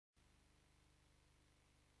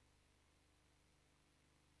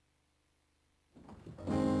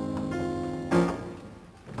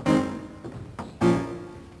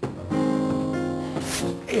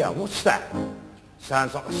Here, what's that?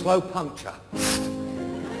 Sounds like a slow puncture.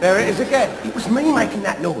 There it is again. It was me making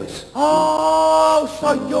that noise. Oh,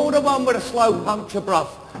 so you're the one with a slow puncture, bruv.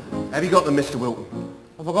 Have you got them, Mr. Wilton?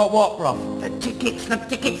 Have I got what, bruv? The tickets, the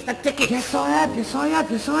tickets, the tickets. Yes, I have, yes, I have,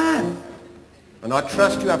 yes, I have. And I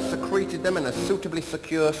trust you have secreted them in a suitably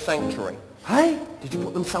secure sanctuary. Hey? Did you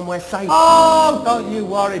put them somewhere safe? Oh, don't you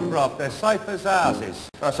worry, bruv. They're safe as houses.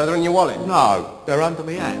 Oh, so they're in your wallet? No, they're under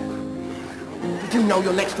my hat. Did you know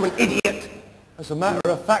you're next to an idiot? As a matter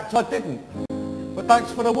of fact, I didn't. But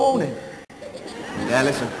thanks for the warning. Yeah,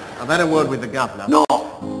 listen, I've had a word with the governor. No!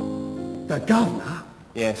 The governor?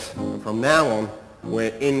 Yes, and from now on,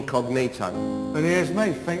 we're incognito. And here's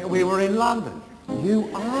me thinking we were in London. You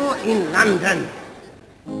are in London.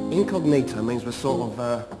 Incognito means we're sort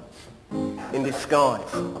of, in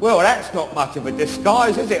disguise. Well, that's not much of a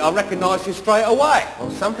disguise, is it? I recognise you straight away.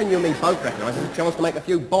 Well, something you and me both recognise is a chance to make a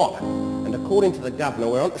few bob. And according to the governor,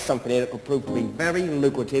 we're onto something here that could prove to be very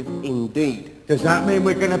lucrative indeed. Does that mean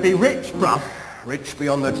we're going to be rich, bruv? Rich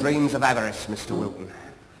beyond the dreams of avarice, Mr. Wilton.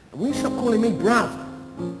 And will you stop calling me bruv?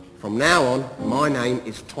 From now on, my name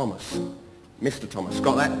is Thomas. Mr. Thomas.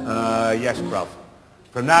 Got that? Yes, bruv.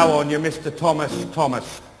 From now on, you're Mr.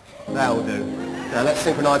 Thomas. That'll do. Now, let's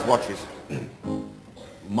synchronise watches.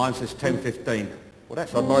 Mine says 10:15. Well,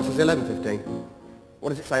 that's odd. Mine says 11:15. What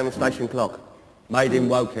does it say on the station clock? Made in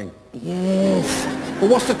Woking. Yes.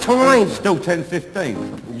 Well, what's the time? Still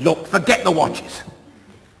 10:15. Look, forget the watches.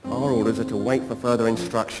 Our orders are to wait for further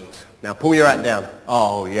instructions. Now, pull your hat down.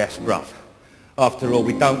 Oh, yes, bruv. After all,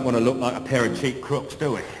 we don't want to look like a pair of cheap crooks,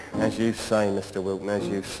 do we? As you say, Mr. Wilton, as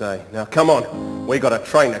you say. Now, come on. We got a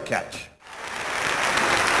train to catch.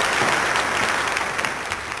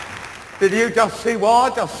 Did you just see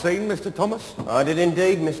what I just seen, Mr. Thomas? I did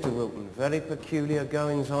indeed, Mr. Wilton. Very peculiar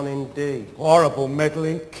goings-on indeed. Horrible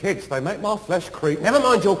meddling kids. They make my flesh creep. Never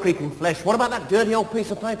mind your creeping flesh. What about that dirty old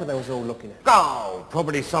piece of paper they was all looking at? Oh,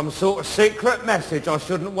 probably some sort of secret message, I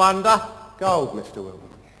shouldn't wonder. Gold, Mr. Wilton.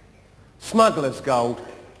 Smuggler's gold.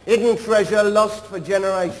 Hidden treasure lost for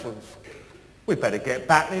generations. We'd better get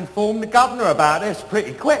back and inform the governor about this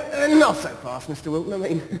pretty quick. Not so fast, Mr. Wilton. I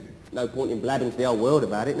mean, no point in blabbing to the whole world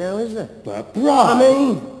about it now, is there? But, bruh! I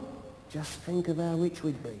mean, just think of how rich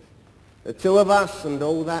we'd be. The two of us and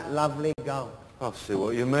all that lovely gold. I see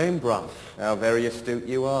what you mean, bruv. How very astute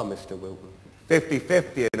you are, Mr. Wilton.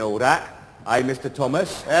 50-50 and all that. Eh, Mr.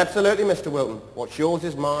 Thomas? Absolutely, Mr. Wilton. What's yours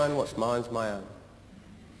is mine, what's mine's my own.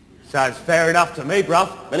 Sounds fair enough to me,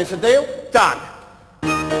 bruv. Then it's a deal? Done.